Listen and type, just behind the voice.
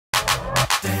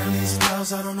these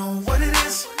styles, I don't know what it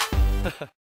is.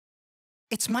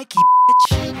 It's Mikey, bitch.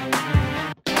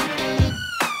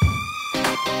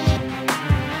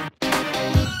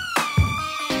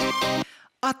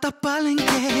 At the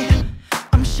palengke,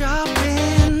 I'm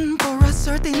shopping for a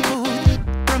certain food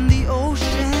from the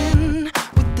ocean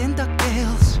with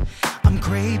tentacles. I'm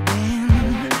craving.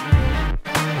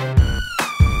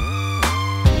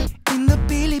 In the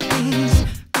Philippines,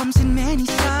 comes in many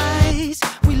sizes.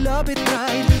 We love it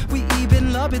right, we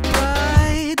even love it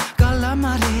right.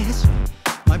 Calamares,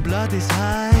 my blood is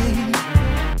high.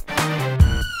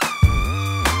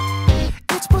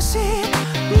 It's pusit,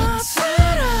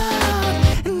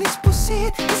 masarap. And this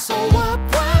pusit is so wap,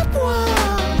 wap,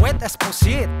 wap. Wet as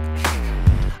pusit.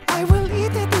 I will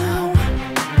eat it now.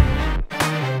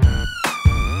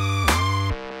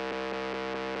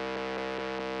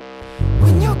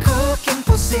 When you're cooking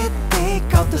pusit,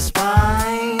 take out the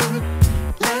spine.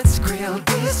 Let's grill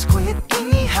this squid.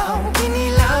 Inihaw,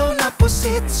 inilaw na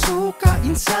pusit, suka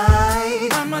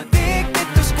inside. I'm addicted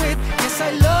to squid, yes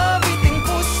I love eating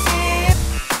pusit.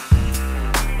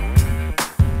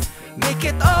 Make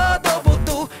it adobo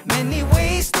too, many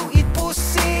ways to eat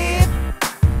pusit.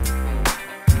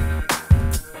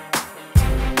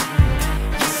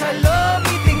 Yes I love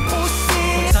eating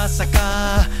pusit.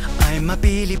 Sasaka, I'm a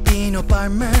Filipino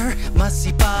farmer,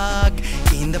 masipag.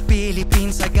 In the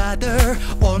Philippines I gather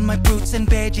all my fruits and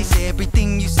veggies.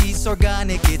 Everything you see is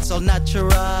organic, it's all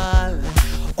natural.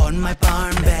 On my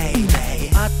farm, baby.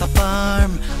 At the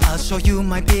farm, I'll show you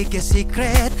my biggest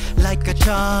secret. Like a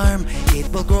charm, it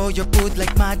will grow your food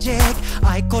like magic.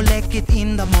 I collect it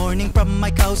in the morning from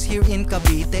my cows here in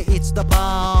Cavite. It's the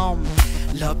bomb.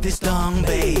 Love this dung,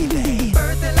 baby.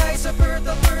 Fertilizer,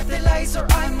 fertilizer.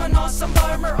 I'm an awesome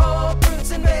farmer. All fruits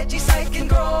and veggies I can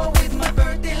grow with my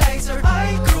fertilizer.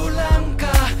 I grow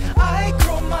langka, I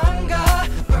grow manga.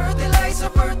 Fertilizer,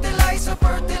 fertilizer,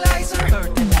 fertilizer,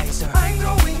 fertilizer. I'm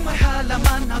growing my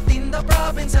halaman out in the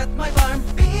province at my farm.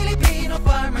 Filipino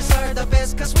farmers are the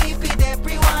best cause we feed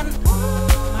everyone.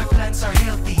 My plants are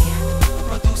healthy,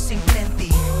 producing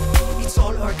plenty. It's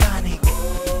all organic,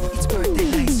 it's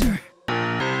fertilizer.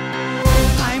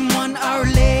 I'm 1 hour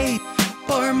late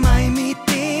for my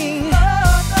meeting,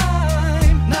 but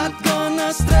I'm not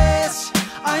gonna stress,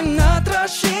 I'm not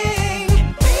rushing.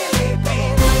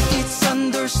 It's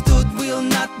understood we'll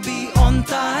not be on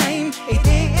time. 8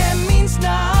 a.m. means 9.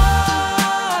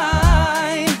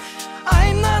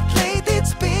 I'm not late,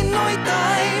 it's Pinoy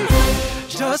time.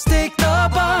 Just take the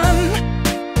bun,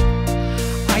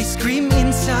 ice cream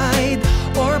inside,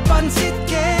 or pancit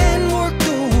can work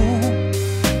too.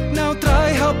 Now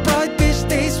try how fried fish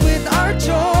tastes with our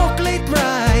chocolate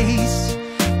rice.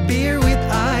 Beer with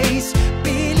ice,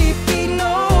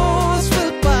 Filipinos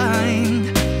will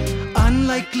find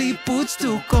unlikely foods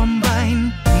to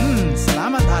combine.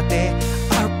 Salamat ate.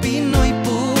 Our Pinoy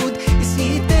food is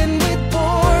eaten with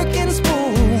fork and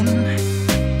spoon,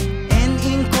 and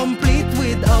incomplete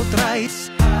without rice.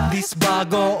 This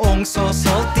bagoong so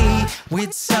salty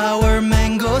with sour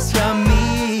mangoes,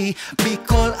 yummy.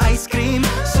 Bicol ice cream,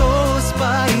 so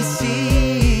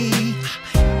spicy.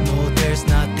 No, there's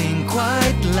nothing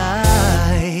quite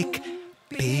like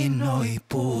Pinoy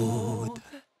food.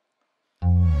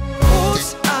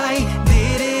 Oops, I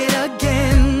did it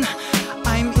again.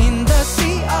 I'm in the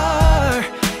CR.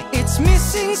 It's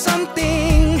missing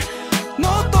something.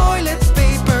 No toilet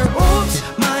paper. Oops,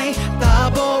 my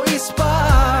tabo is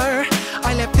far.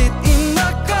 I left it in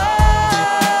the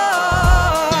car.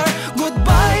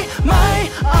 Goodbye, my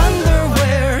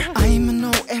underwear. I'm an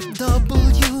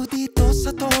OFW dito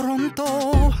sa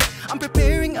Toronto. I'm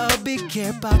preparing a big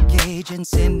care package and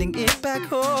sending it back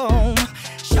home.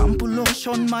 Shampoo,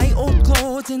 lotion, my old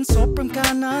clothes, and soap from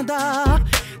Canada.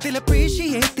 They'll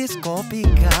appreciate this coffee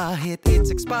kahit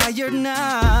it's expired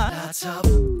na. Lots of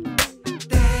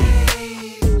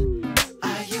tape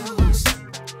I use.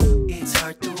 It's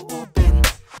hard to open,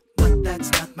 but that's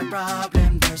not my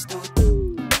problem. There's toothpaste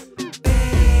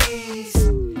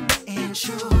and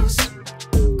shoes,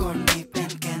 corned beef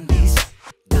and candies,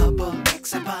 double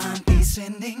X panties,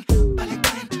 sending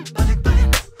balikbayan, balikbayan,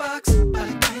 box,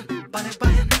 balikbayan,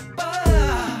 balikbayan,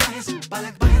 box,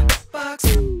 balikbayan, box.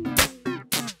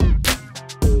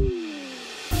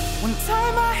 One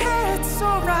time I had so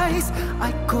rise,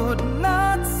 I could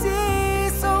not see,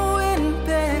 so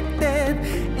infected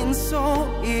and so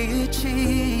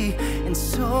itchy. And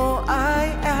so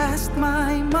I asked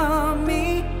my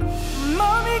mommy,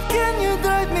 Mommy, can you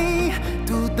drive me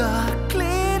to the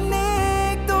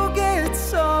clinic to get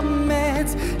some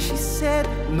meds? She said,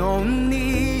 no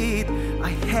need, I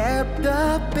have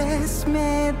the best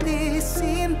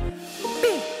medicine,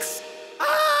 Vicks.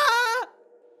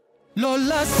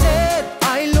 Lola said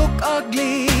I look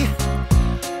ugly,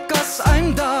 'cause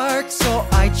I'm dark. So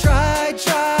I tried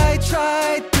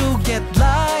to get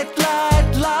light,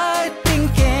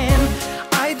 thinking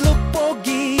I'd look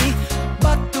bogey.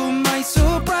 But to my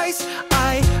surprise,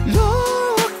 I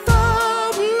looked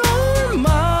up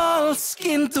normal,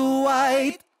 skin to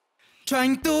white.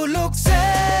 Trying to look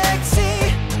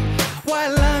sexy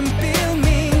while I'm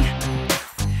filming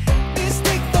this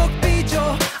TikTok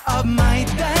video of my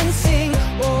dancing.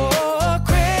 Oh,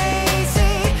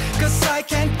 crazy, 'cause I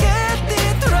can't get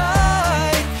it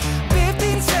right.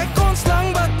 15 seconds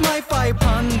lang, but my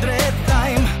 500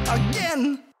 time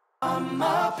again. I'm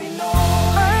a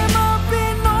Pinoy. I'm a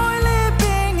Pinoy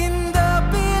living in the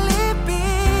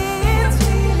Philippines.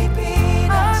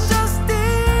 I'm just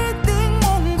eating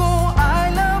munggo. I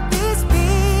love these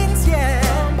beans, yeah.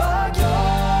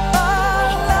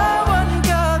 Palawan,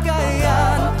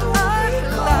 Cagayan,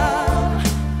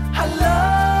 I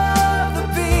love the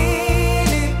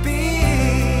Philippines.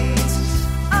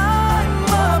 I'm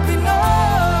a Pinoy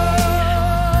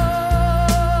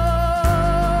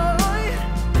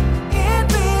in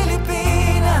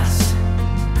Pilipinas.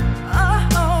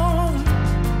 Oh,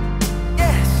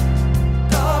 yes,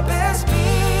 the best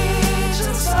beach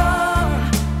and sun.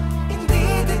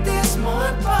 Indeed, it is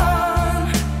more fun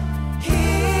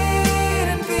here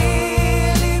in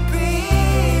Philippines.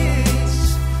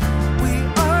 We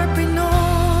are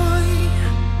Pinoy.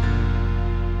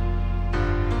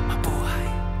 Mabuhay.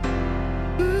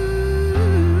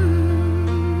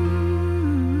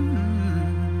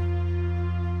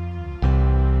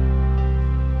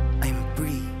 I'm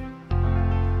free.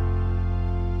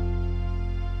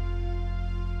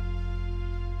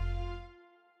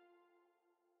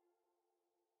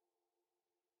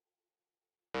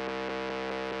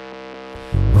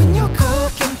 When you're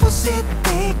cooking pusit,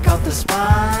 take out the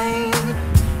spine.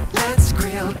 Let's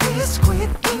grill this squid.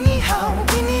 Inihaw,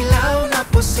 inilaw na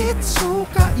pusit,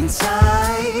 suka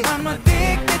inside. I'm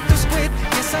addicted to squid,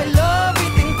 yes I love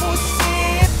eating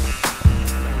pusit.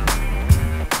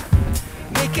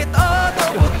 Make it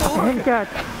adobo too.